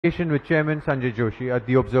With Chairman Sanjay Joshi at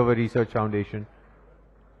the Observer Research Foundation.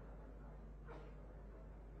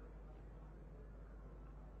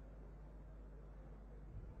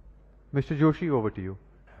 Mr. Joshi, over to you.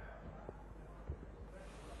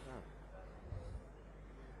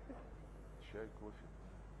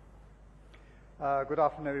 Good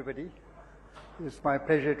afternoon, everybody. It's my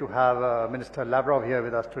pleasure to have Minister Lavrov here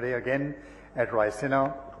with us today again at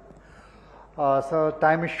Raisina. So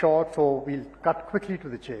time is short, so we'll cut quickly to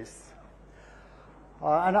the chase.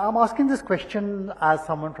 And I'm asking this question as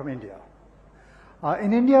someone from India.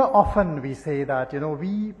 In India, often we say that,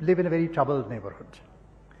 we live in a very troubled neighborhood.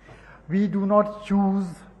 We do not choose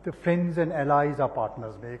the friends and allies our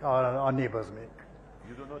partners make, our neighbors make.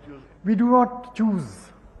 You do not use... We do not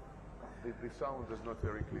choose. The sound is not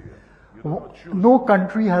very clear. You do not choose. No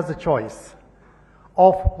country has a choice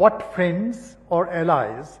of what friends or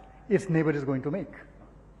allies its neighbor is going to make.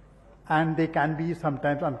 And they can be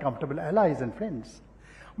sometimes uncomfortable allies and friends.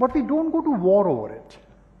 But we don't go to war over it.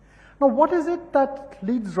 Now, what is it that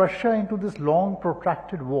leads Russia into this long,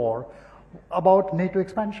 protracted war about NATO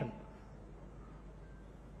expansion?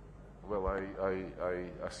 Well, I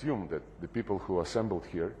assume that the people who assembled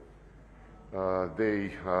here,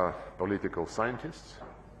 they are political scientists.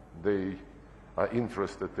 They are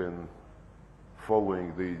interested in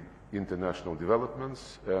following the international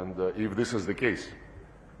developments, and if this is the case,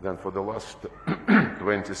 then for the last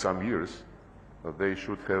 20-some years, they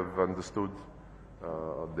should have understood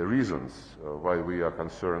the reasons why we are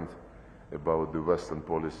concerned about the Western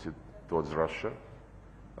policy towards Russia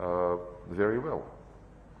very well.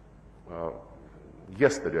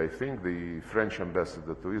 Yesterday, I think, the French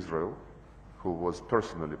ambassador to Israel, who was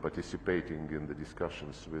personally participating in the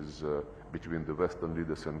discussions between the Western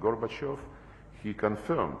leaders and Gorbachev, he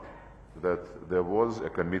confirmed that there was a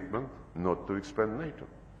commitment not to expand NATO.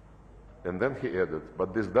 And then he added,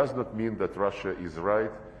 but this does not mean that Russia is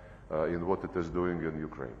right in what it is doing in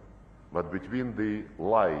Ukraine. But between the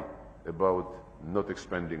lie about not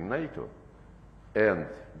expanding NATO and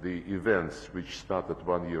the events which started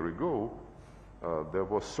 1 year ago, there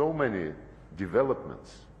were so many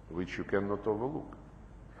developments which you cannot overlook.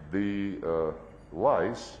 The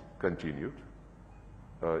lies continued,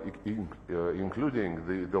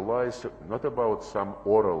 including the lies not about some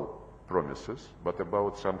oral promises, but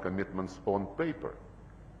about some commitments on paper.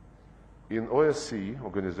 In OSCE,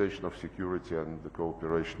 Organization of Security and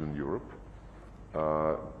Cooperation in Europe,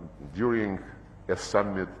 during a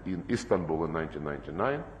summit in Istanbul in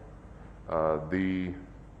 1999, the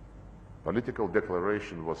political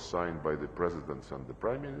declaration was signed by the presidents and the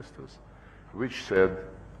prime ministers, which said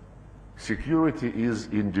security is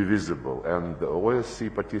indivisible, and the OSCE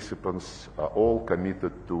participants are all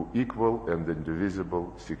committed to equal and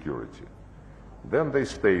indivisible security. Then they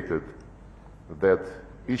stated that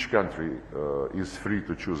each country is free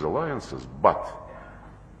to choose alliances, but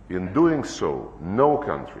in doing so, no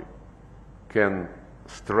country can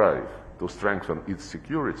strive to strengthen its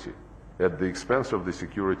security at the expense of the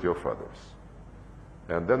security of others.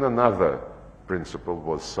 And then another principle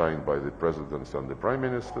was signed by the presidents and the prime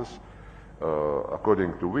ministers,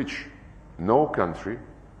 according to which no country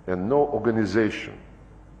and no organization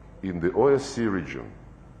in the OSCE region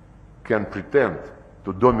can pretend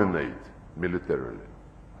to dominate militarily.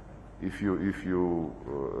 If you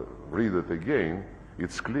read it again,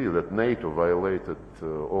 it's clear that NATO violated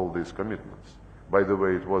all these commitments. By the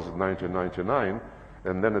way, it was in 1999,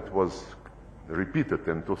 and then it was repeated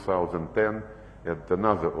in 2010 at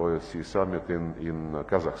another OSCE summit in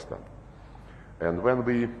Kazakhstan. And when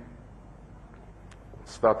we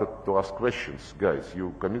started to ask questions, guys,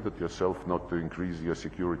 you committed yourself not to increase your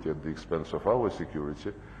security at the expense of our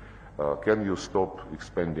security, can you stop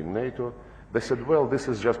expanding NATO? They said, well, this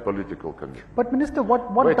is just political commitment. But Minister,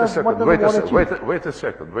 what wait does a the war achieve? Wait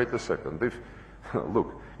a second.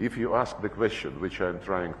 Look, if you ask the question which I'm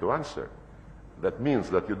trying to answer, that means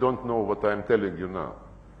that you don't know what I'm telling you now.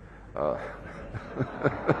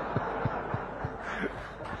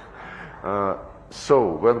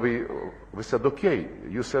 So when we said, okay,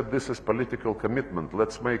 you said this is political commitment.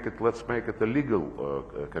 Let's make it a legal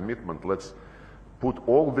commitment. Let's put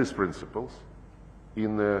all these principles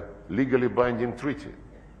in a legally binding treaty,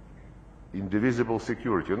 indivisible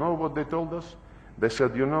security. You know what they told us? They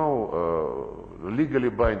said, legally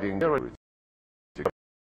binding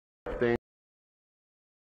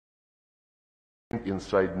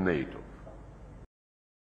inside NATO.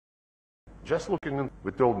 Just looking in,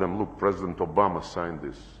 we told them, look, President Obama signed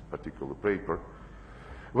this particular paper.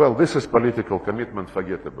 Well, this is political commitment,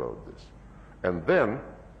 forget about this. And then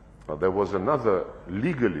there was another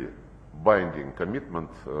legally binding commitment,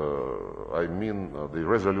 I mean the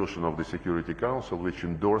resolution of the Security Council which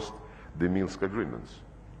endorsed the Minsk agreements.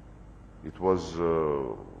 It was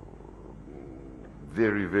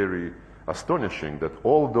very, very astonishing that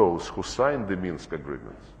all those who signed the Minsk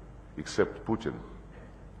agreements, except Putin,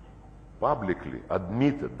 publicly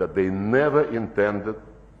admitted that they never intended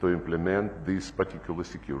to implement this particular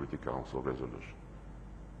Security Council resolution.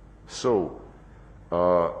 So,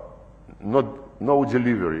 no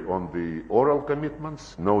delivery on the oral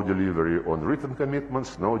commitments, no delivery on written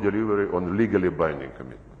commitments, no delivery on legally binding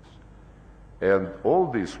commitments. And all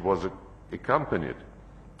this was accompanied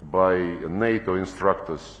by NATO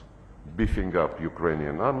instructors beefing up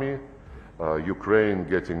Ukrainian army, Ukraine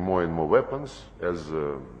getting more and more weapons. As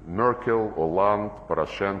Merkel, Hollande,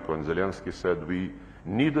 Poroshenko, and Zelensky said, we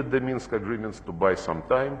needed the Minsk agreements to buy some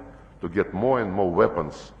time to get more and more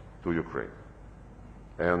weapons to Ukraine.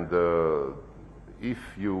 And if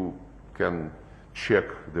you can check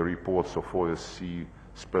the reports of OSCE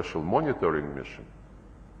Special Monitoring Mission,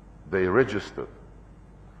 they registered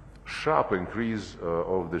sharp increase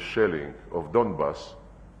of the shelling of Donbass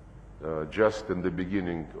just in the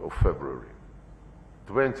beginning of February.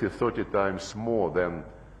 20, 30 times more than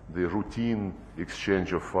the routine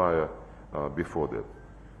exchange of fire before that.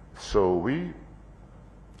 So we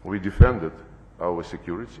defended our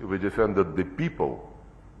security, we defended the people,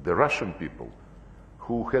 the Russian people,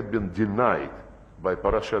 who had been denied by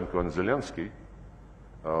Poroshenko and Zelensky,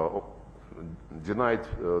 denied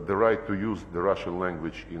the right to use the Russian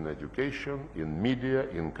language in education, in media,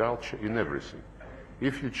 in culture, in everything.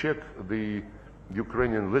 If you check the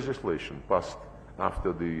Ukrainian legislation passed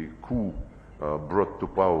after the coup brought to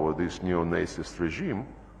power this neo-Nazist regime,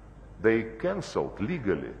 they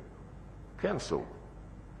legally canceled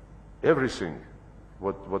everything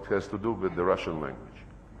what has to do with the Russian language.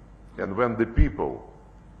 And when the people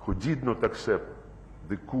who did not accept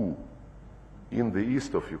the coup in the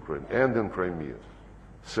east of Ukraine and in Crimea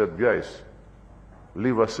said, guys,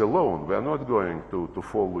 leave us alone, we are not going to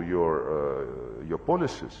follow your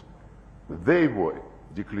policies, they were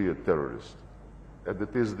declared terrorists. And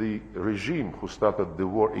it is the regime who started the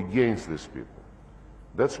war against these people.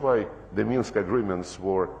 That's why the Minsk agreements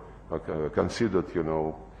were considered,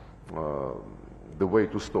 the way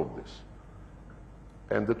to stop this.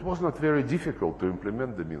 And it was not very difficult to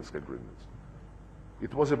implement the Minsk agreements.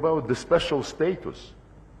 It was about the special status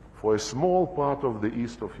for a small part of the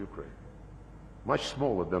east of Ukraine, much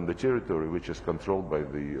smaller than the territory which is controlled by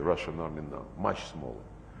the Russian army now, much smaller.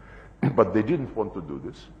 But they didn't want to do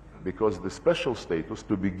this because the special status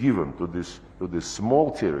to be given to this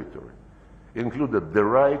small territory included the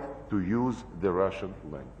right to use the Russian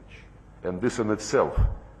language. And this in itself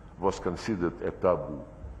was considered a taboo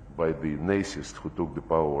by the Nazists who took the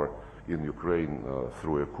power in Ukraine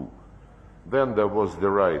through a coup. Then there was the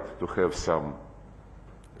right to have some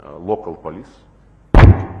local police,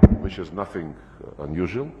 which is nothing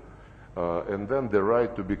unusual, and then the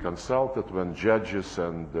right to be consulted when judges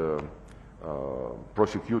and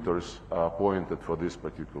prosecutors are appointed for this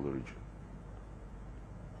particular region.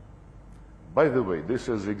 By the way, this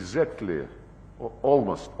is exactly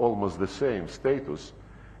almost the same status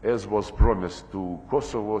as was promised to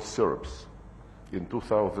Kosovo Serbs in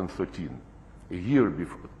 2013, a year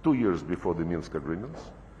before, 2 years before the Minsk agreements.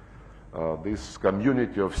 This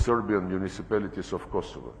community of Serbian municipalities of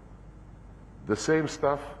Kosovo. The same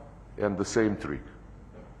stuff and the same trick.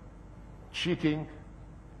 Cheating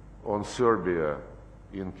on Serbia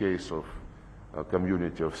in case of a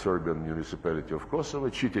community of Serbian municipality of Kosovo,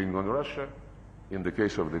 cheating on Russia in the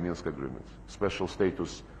case of the Minsk agreements. Special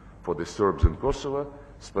status for the Serbs in Kosovo,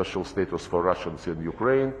 special status for Russians in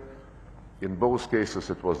Ukraine. In both cases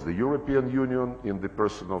it was the European Union in the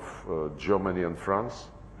person of Germany and France,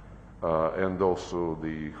 and also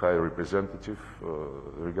the High Representative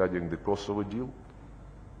regarding the Kosovo deal.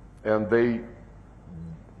 And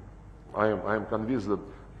I am convinced that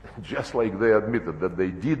just like they admitted that they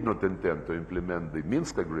did not intend to implement the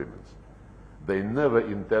Minsk agreements, they never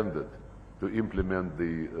intended to implement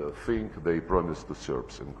the thing they promised to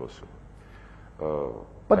Serbs in Kosovo.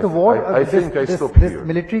 But the war, I think I stop this here.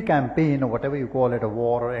 military campaign, or whatever you call it, a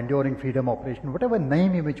war or enduring freedom operation, whatever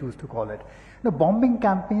name you may choose to call it, the bombing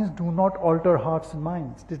campaigns do not alter hearts and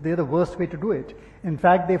minds. They're the worst way to do it. In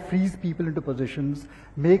fact, they freeze people into positions,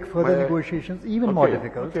 make further negotiations even more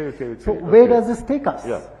difficult. So where does this take us?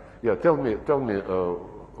 Yeah. Tell me,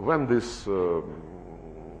 when this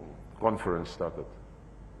conference started?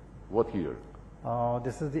 What year?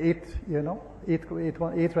 This is the eighth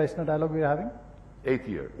Raisina dialogue we are having. 8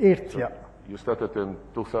 years. Eighth, So yeah. You started in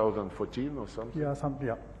 2014 or something? Yeah,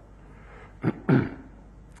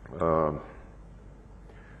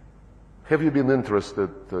 have you been interested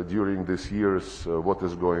during these years what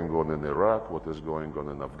is going on in Iraq, what is going on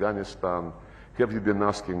in Afghanistan? Have you been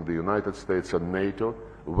asking the United States and NATO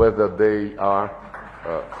whether they are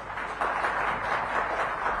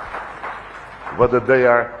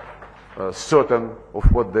certain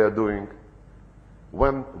of what they are doing?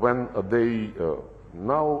 When they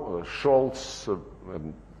now Scholz,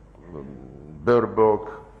 Baerbock,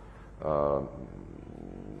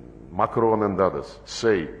 Macron and others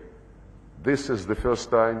say this is the first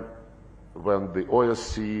time when the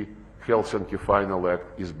OSCE Helsinki Final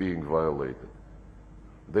Act is being violated.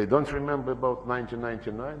 They don't remember about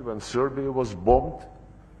 1999 when Serbia was bombed,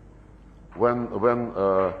 when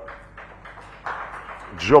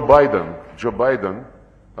Joe Biden,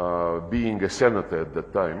 being a senator at the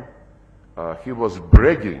time, he was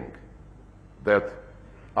bragging that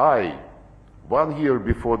 1 year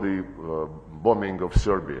before the bombing of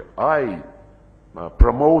Serbia, I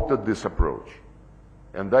promoted this approach,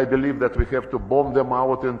 and I believe that we have to bomb them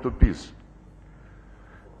out into peace.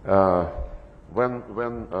 When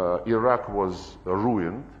Iraq was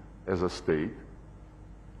ruined as a state,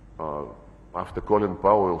 after Colin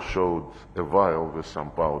Powell showed a vial with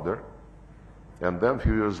some powder, and then a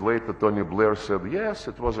few years later Tony Blair said, yes,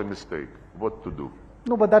 it was a mistake, what to do?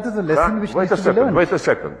 No, but that is a lesson which needs to be learned. Wait a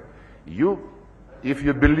second. If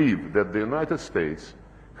you believe that the United States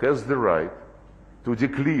has the right to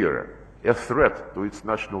declare a threat to its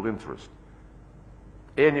national interest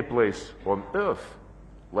any place on earth,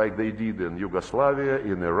 like they did in Yugoslavia,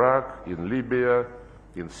 in Iraq, in Libya,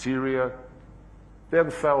 in Syria,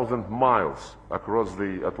 10,000 miles across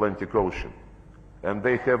the Atlantic Ocean, and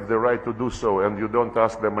they have the right to do so, and you don't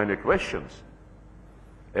ask them any questions.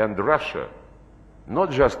 And Russia,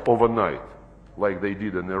 not just overnight, like they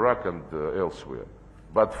did in Iraq and elsewhere,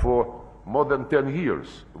 but for more than 10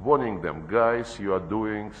 years, warning them, guys, you are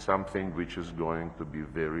doing something which is going to be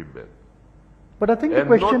very bad. But I think the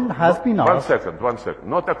question has been asked. One second.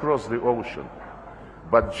 Not across the ocean,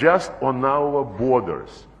 but just on our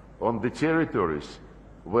borders, on the territories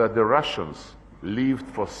where the Russians lived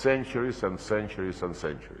for centuries and centuries and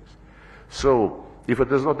centuries. So, if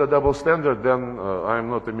it is not a double standard, then I'm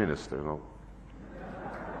not a minister, you know.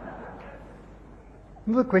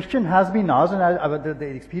 The question has been asked, and the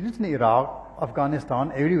experience in Iraq,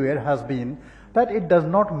 Afghanistan, everywhere has been that it does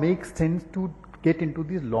not make sense to get into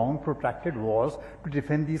these long protracted wars to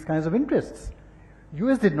defend these kinds of interests.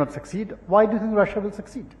 US did not succeed. Why do you think Russia will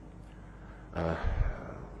succeed?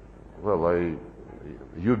 Well,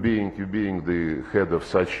 you being the head of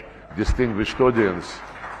such distinguished audience,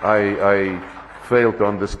 I fail to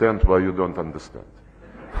understand why you don't understand.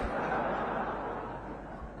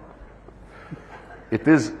 It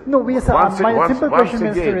is no. My simple question,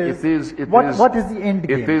 Minister, is what is the end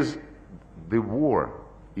game? It is the war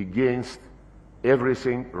against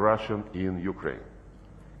everything Russian in Ukraine.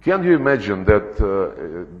 Can you imagine that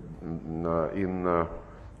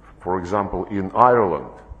for example, in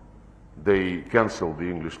Ireland, they cancel the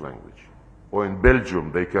English language, or in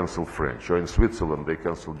Belgium they cancel French, or in Switzerland they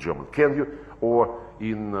cancel German? Can you, or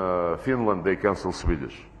in Finland they cancel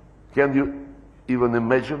Swedish? Can you even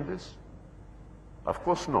imagine this? Of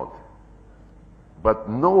course not. But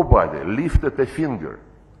nobody lifted a finger,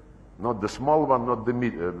 not the small one, not the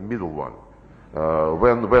middle one,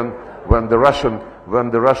 when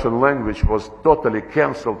the Russian language was totally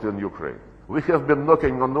cancelled in Ukraine. We have been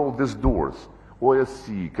knocking on all these doors.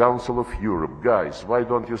 OSCE, Council of Europe, guys, why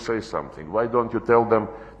don't you say something? Why don't you tell them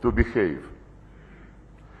to behave?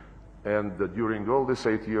 And during all these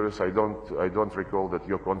 8 years, I don't recall that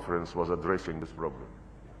your conference was addressing this problem.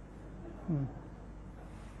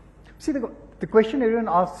 See, the question everyone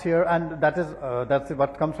asks here, and that's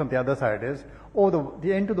what comes from the other side is,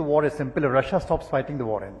 the end to the war is simple. If Russia stops fighting, the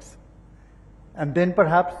war ends. And then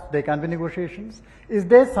perhaps there can be negotiations. Is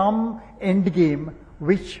there some end game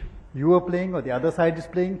which you are playing or the other side is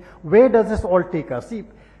playing? Where does this all take us? See,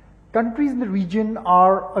 countries in the region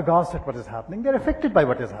are aghast at what is happening. They're affected by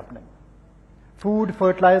what is happening. Food,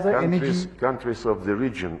 fertilizer, energy. Countries of the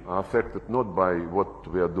region are affected not by what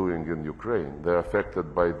we are doing in Ukraine. They're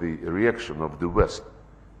affected by the reaction of the West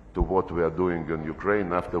to what we are doing in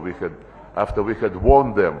Ukraine after we had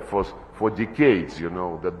warned them for decades, you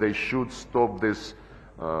know, that they should stop this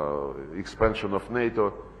expansion of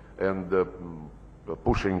NATO and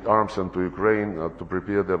pushing arms into Ukraine to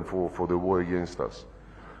prepare them for the war against us.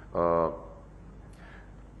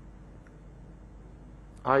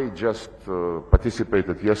 I just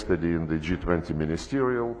participated yesterday in the G20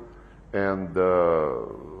 ministerial, and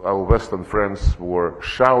our Western friends were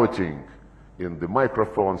shouting in the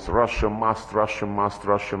microphones, Russia must, Russia must,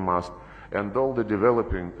 Russia must, and all the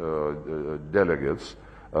developing delegates,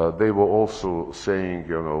 they were also saying,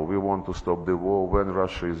 you know, we want to stop the war when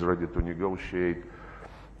Russia is ready to negotiate.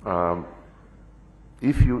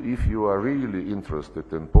 If you are really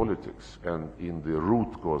interested in politics and in the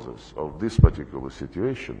root causes of this particular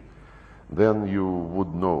situation, then you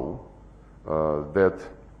would know that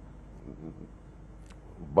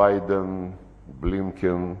Biden,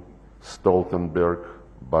 Blinken, Stoltenberg,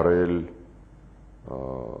 Borrell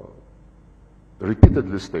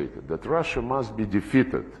repeatedly stated that Russia must be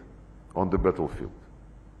defeated on the battlefield.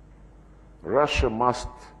 Russia must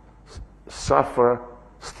suffer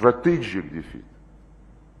strategic defeat.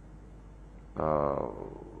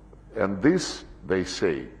 And this, they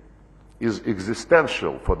say, is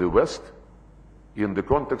existential for the West in the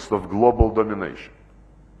context of global domination.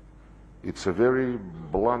 It's a very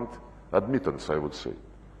blunt admittance, I would say.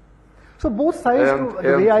 So both sides,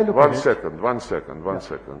 the way I look at it. One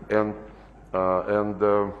second. And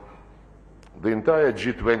the entire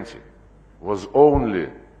G20 was only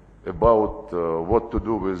about what to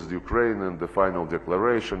do with Ukraine and the final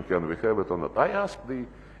declaration, can we have it or not. I asked the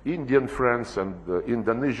Indian friends and the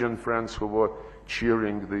Indonesian friends who were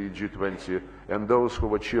cheering the G20 and those who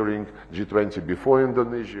were cheering G20 before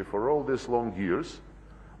Indonesia for all these long years,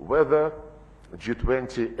 whether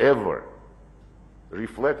G20 ever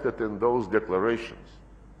reflected in those declarations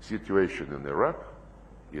situation in Iraq,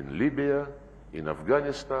 in Libya, in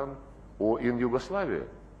Afghanistan, or in Yugoslavia,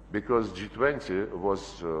 because G20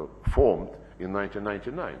 was formed in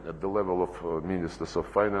 1999 at the level of ministers of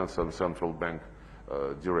finance and central bank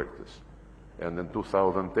directors. And in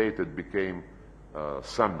 2008 it became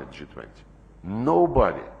Summit G20.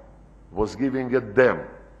 Nobody was giving a damn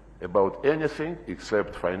about anything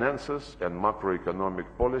except finances and macroeconomic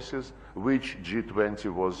policies, which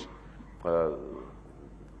G20 was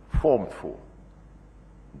formed for.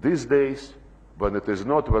 These days, when it is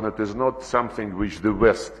not something which the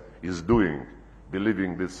West is doing,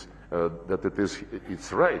 believing this, that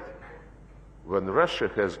it's right, when Russia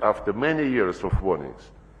has, after many years of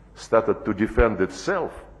warnings, started to defend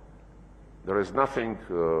itself, there is nothing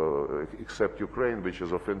except Ukraine which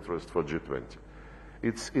is of interest for G20.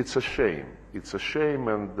 It's a shame. It's a shame,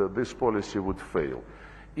 and this policy would fail.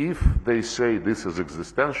 If they say this is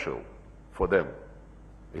existential for them,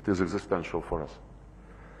 it is existential for us.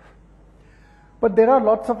 But there are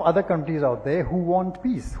lots of other countries out there who want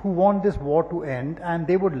peace, who want this war to end, and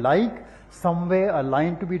they would like somewhere a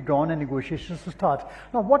line to be drawn and negotiations to start.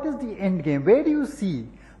 Now, what is the end game? Where do you see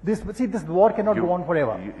this? See, this war cannot go on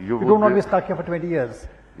forever. You don't want to be stuck here for 20 years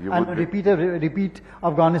and repeat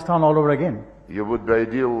Afghanistan all over again. You would be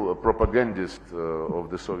ideal propagandist of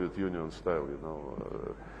the Soviet Union style, you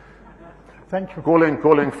know. Thank you.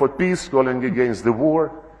 Calling for peace, calling against the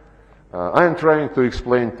war. I am trying to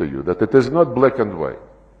explain to you that it is not black and white,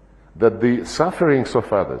 that the sufferings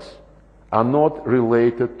of others are not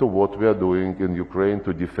related to what we are doing in Ukraine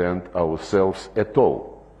to defend ourselves at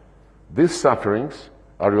all. These sufferings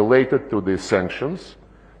are related to the sanctions,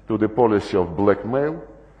 to the policy of blackmail,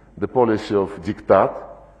 the policy of diktat,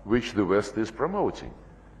 which the West is promoting.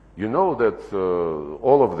 You know that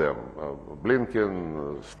all of them,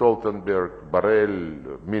 Blinken, Stoltenberg,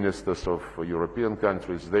 Borrell, ministers of European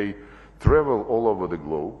countries, they travel all over the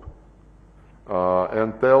globe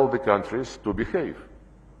and tell the countries to behave.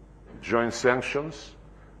 Join sanctions,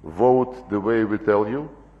 vote the way we tell you,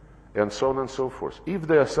 and so on and so forth. If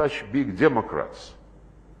they are such big democrats,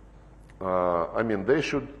 I mean, they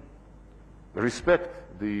should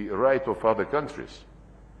respect the right of other countries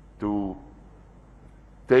to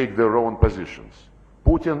take their own positions.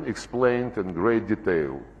 Putin explained in great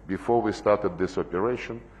detail before we started this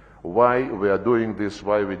operation why we are doing this,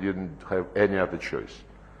 why we didn't have any other choice.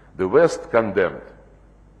 The West condemned.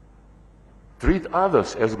 Treat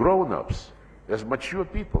others as grown-ups, as mature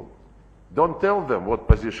people. Don't tell them what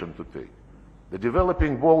position to take. The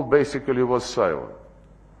developing world basically was silent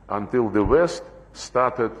until the West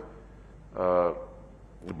started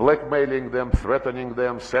blackmailing them, threatening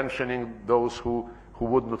them, sanctioning those who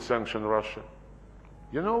would not sanction Russia.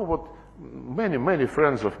 You know what? Many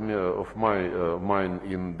friends of mine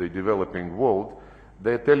in the developing world,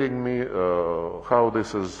 they're telling me how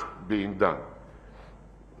this is being done.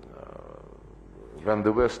 When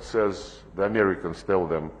the West says, the Americans tell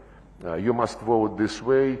them, you must vote this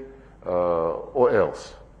way or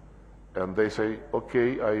else. And they say,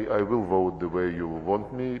 okay, I will vote the way you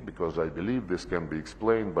want me because I believe this can be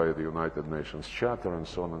explained by the United Nations Charter and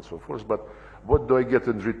so on and so forth. But what do I get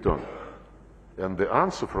in return? And the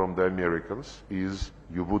answer from the Americans is,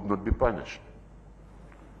 you would not be punished.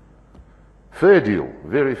 Fair deal,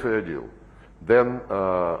 very fair deal. Then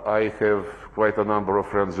I have quite a number of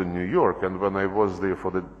friends in New York, and when I was there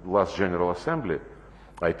for the last General Assembly,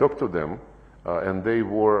 I talked to them, and they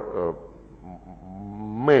were,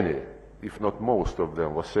 many, if not most of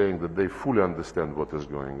them, were saying that they fully understand what is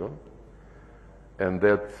going on, and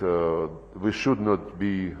that we should not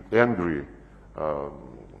be angry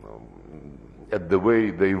at the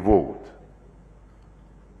way they vote.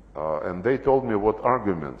 And they told me what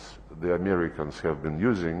arguments the Americans have been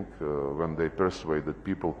using when they persuaded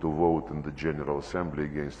people to vote in the General Assembly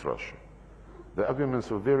against Russia. The arguments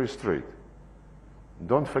were very straight.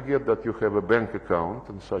 Don't forget that you have a bank account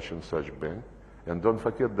in such and such bank, and don't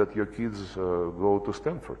forget that your kids go to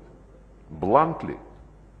Stanford. Bluntly.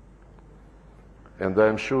 And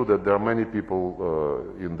I'm sure that there are many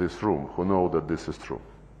people in this room who know that this is true.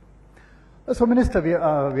 So, Minister,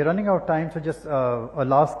 we're running out of time, so just a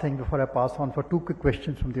last thing before I pass on for two quick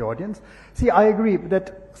questions from the audience. See, I agree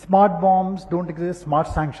that smart bombs don't exist, smart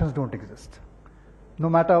sanctions don't exist. No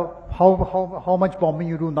matter how much bombing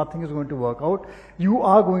you do, nothing is going to work out. You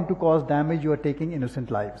are going to cause damage, you are taking innocent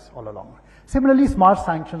lives all along. Similarly, smart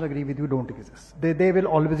sanctions, I agree with you, don't exist. They will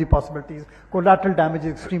always be possibilities. Collateral damage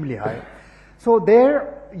is extremely high. So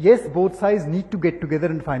there, yes, both sides need to get together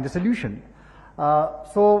and find a solution.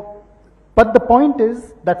 But the point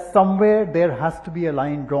is that somewhere there has to be a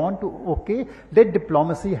line drawn to, okay, let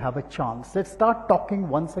diplomacy have a chance. Let's start talking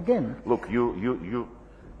once again. Look, No,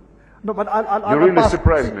 but you really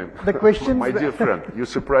surprised me. The questions, my dear friend, you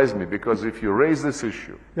surprised me, because if you raise this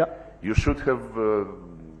issue, yeah. you should have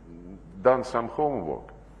done some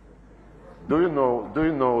homework. Do you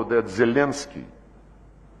know that Zelensky,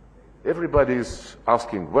 everybody is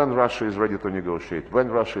asking when Russia is ready to negotiate, when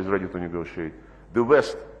Russia is ready to negotiate. The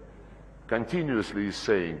West continuously is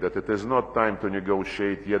saying that it is not time to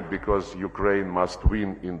negotiate yet because Ukraine must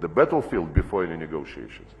win in the battlefield before any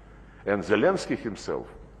negotiations. And Zelensky himself,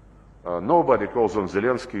 nobody calls on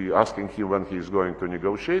Zelensky asking him when he is going to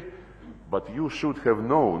negotiate, but you should have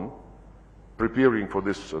known, preparing for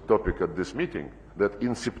this topic at this meeting, that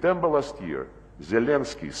in September last year,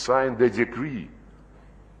 Zelensky signed a decree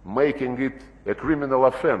making it a criminal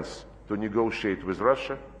offense to negotiate with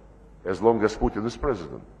Russia as long as Putin is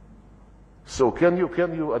president. So can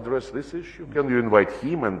you address this issue? Can you invite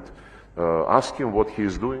him and ask him what he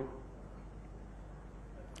is doing?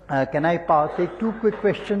 Can I take two quick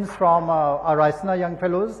questions from our Raisina young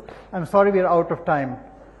fellows? I'm sorry, we are out of time.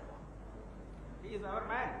 He is our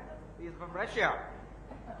man. He is from Russia.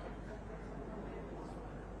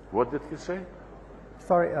 What did he say?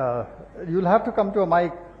 Sorry, you'll have to come to a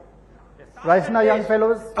mic. Raisina young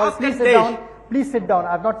fellows, sorry, please sit down. Please sit down.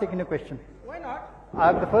 I've not taken a question. Why not?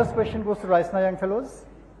 The first question goes to Raisina young fellows.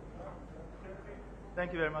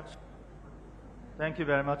 Thank you very much. Thank you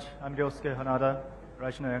very much. I'm Yosuke Hanada,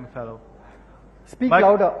 Raisina Young Fellow. Speak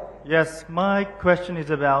louder. Yes, my question is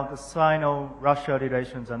about the Sino-Russia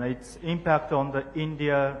relations and its impact on the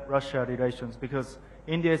India-Russia relations, because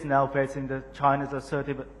India is now facing China's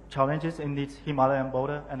assertive challenges in its Himalayan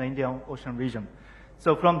border and the Indian Ocean region.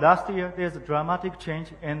 So from last year, there's a dramatic change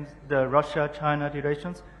in the Russia-China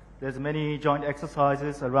relations. There's many joint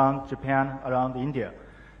exercises around Japan, around India.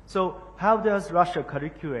 So how does Russia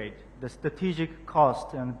calculate the strategic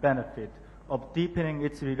cost and benefit of deepening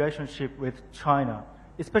its relationship with China,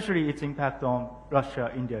 especially its impact on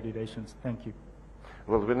Russia-India relations? Thank you.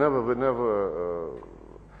 Well, we never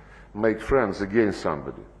make friends against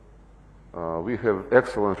somebody. We have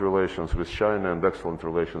excellent relations with China and excellent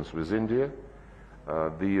relations with India.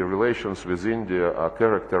 The relations with India are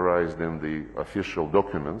characterized in the official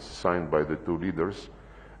documents signed by the two leaders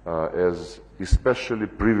as especially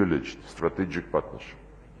privileged strategic partnership.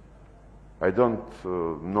 I don't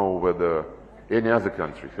know whether any other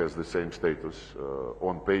country has the same status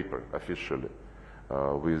on paper officially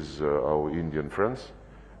with our Indian friends,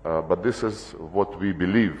 but this is what we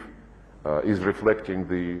believe is reflecting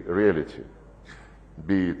the reality,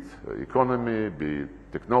 be it economy, be it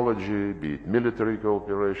technology, be it military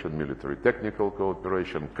cooperation, military technical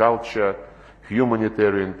cooperation, culture,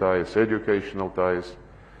 humanitarian ties, educational ties,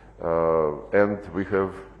 and we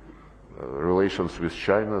have relations with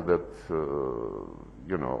China that,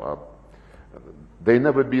 they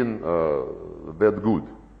never been that good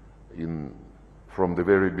from the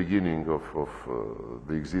very beginning of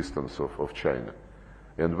the existence of China.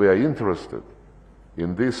 And we are interested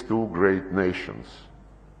in these two great nations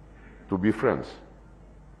to be friends.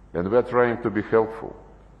 And we are trying to be helpful.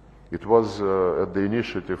 It was at the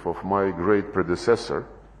initiative of my great predecessor,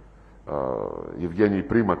 Evgeny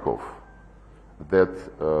Primakov, that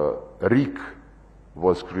RIC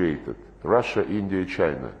was created, Russia, India,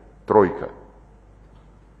 China, Troika.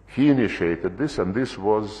 He initiated this, and this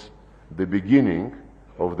was the beginning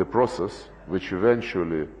of the process which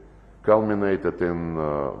eventually culminated in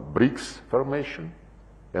BRICS formation,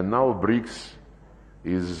 and now BRICS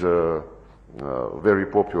is very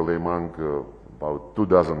popular among about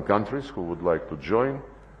 24 countries who would like to join.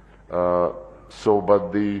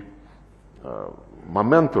 But the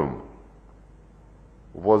momentum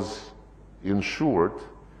was ensured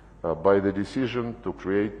by the decision to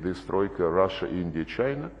create this troika, Russia, India,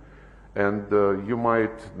 China. And you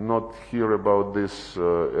might not hear about this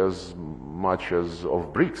as much as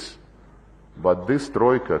of BRICS, but this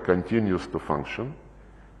troika continues to function.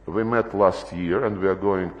 We met last year, and we are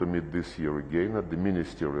going to meet this year again at the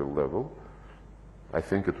ministerial level. I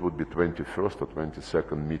think it would be 21st or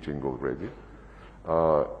 22nd meeting already.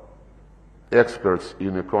 Experts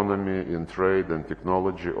in economy, in trade and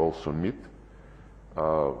technology also meet.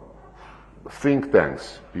 Think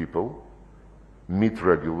tanks people meet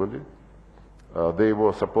regularly. They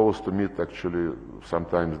were supposed to meet actually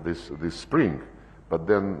sometimes this spring, but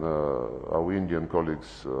then our Indian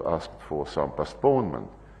colleagues asked for some postponement.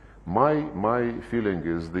 My feeling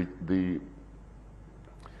is the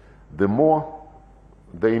more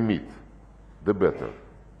they meet, the better.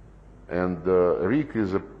 And RIC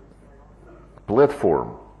is a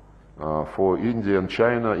platform for India and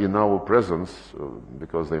China in our presence,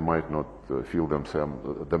 because they might not feel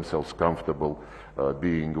themselves comfortable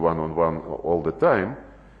being one-on-one all the time,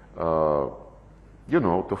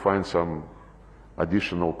 to find some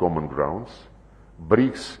additional common grounds.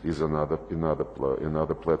 BRICS is another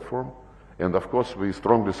platform. And of course, we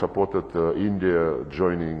strongly supported India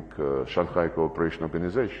joining Shanghai Cooperation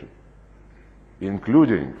Organization,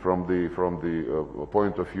 including from the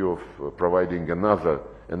point of view of providing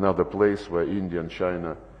another place where India and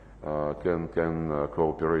China can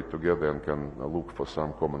cooperate together and can look for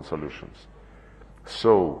some common solutions.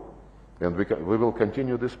 And we will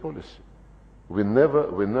continue this policy. We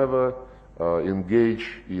never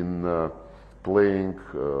engage in playing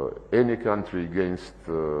any country against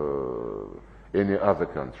any other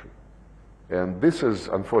country. And this is,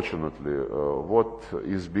 unfortunately, what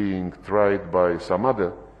is being tried by some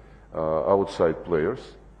other outside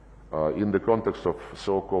players in the context of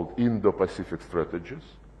so-called Indo-Pacific strategies,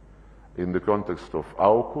 in the context of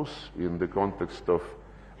AUKUS, in the context of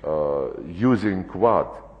using Quad,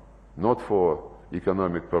 not for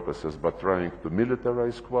economic purposes, but trying to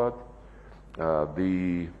militarize Quad.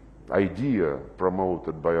 The idea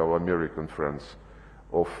promoted by our American friends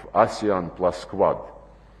of ASEAN plus Quad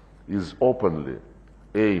is openly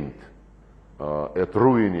aimed at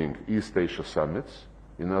ruining East Asia summits.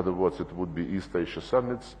 In other words, it would be East Asia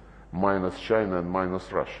summits minus China and minus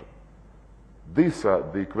Russia. These are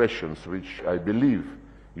the questions which I believe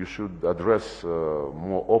you should address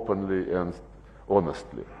more openly and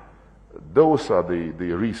honestly. Those are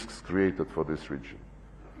the risks created for this region.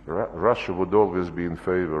 Russia would always be in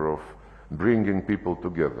favor of bringing people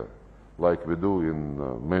together, like we do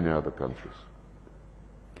in many other countries.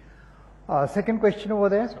 Second question over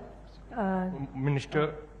there.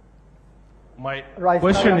 Minister, my Raisina,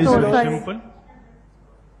 question is so very sorry. simple.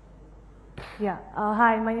 Yeah.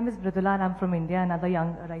 Hi, my name is Mridula and I'm from India, another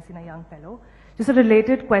Raisina young fellow. Just a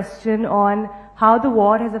related question on how the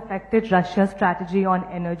war has affected Russia's strategy on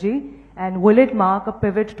energy, and will it mark a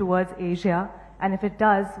pivot towards Asia? And if it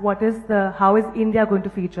does, how is India going to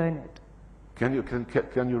feature in it? Can you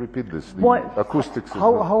repeat this? The What- acoustics.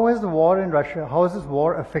 How has the war in Russia, how has this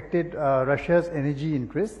war affected Russia's energy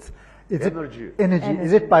interests? Energy. Energy.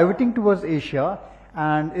 Is it pivoting towards Asia?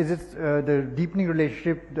 And is it the deepening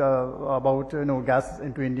relationship about gas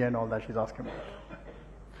into India and all that she's asking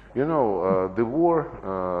about? The war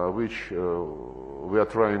which we are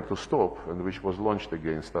trying to stop and which was launched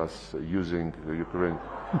against us using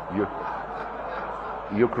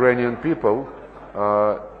Ukrainian people,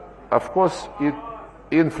 of course, it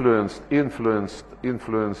influenced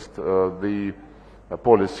the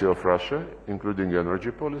policy of Russia, including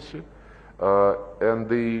energy policy, and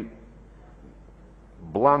the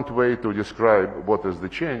blunt way to describe what is the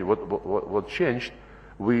change, what changed,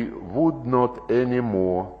 we would not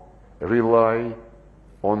anymore rely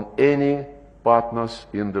on any partners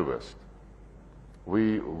in the West.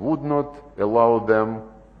 We would not allow them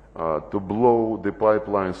to blow the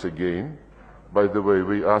pipelines again. By the way,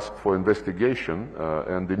 we asked for investigation,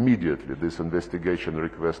 and immediately this investigation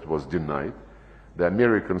request was denied. The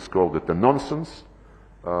Americans called it a nonsense,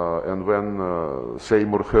 and when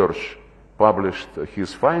Seymour Hersh published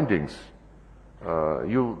his findings,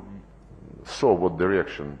 you saw what the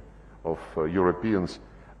reaction of Europeans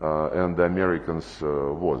and the Americans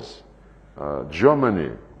was.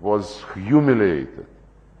 Germany was humiliated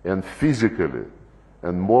and physically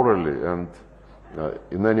and morally and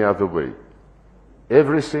in any other way.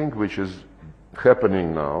 Everything which is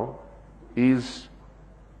happening now is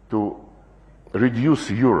to reduce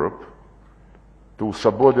Europe to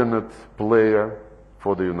subordinate player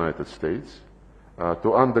for the United States,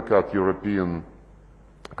 to undercut European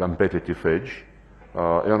competitive edge,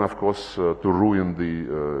 and of course to ruin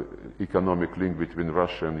the economic link between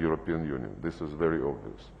Russia and European Union. This is very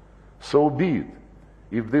obvious. So be it.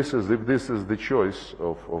 If this is the choice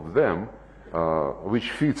of them,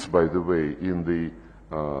 which fits, by the way, in the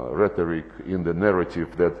rhetoric, in the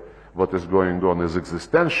narrative that what is going on is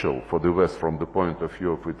existential for the West from the point of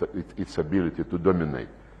view of its ability to dominate,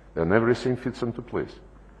 and everything fits into place.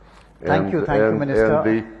 Thank you, Minister.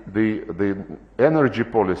 And the energy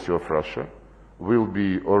policy of Russia will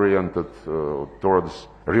be oriented towards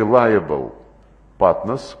reliable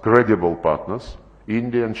partners, credible partners.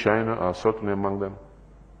 India and China are certainly among them.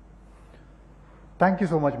 Thank you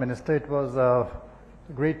so much, Minister. It was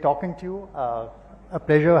great talking to you. A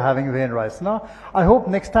pleasure having you here in Raisina. I hope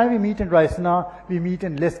next time we meet in Raisina, we meet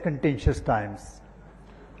in less contentious times.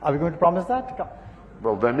 Are we going to promise that? Come.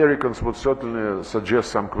 Well, the Americans would certainly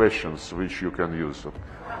suggest some questions which you can use.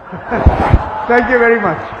 Thank you very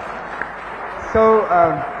much. So,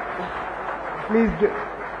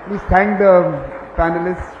 please thank the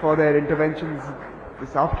panelists for their interventions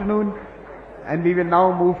this afternoon. And we will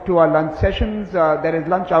now move to our lunch sessions. There is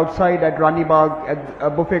lunch outside at Rani Bagh at a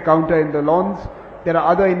buffet counter in the lawns. There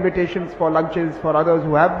are other invitations for lunches for others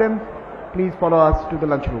who have them. Please follow us to the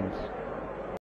lunch rooms.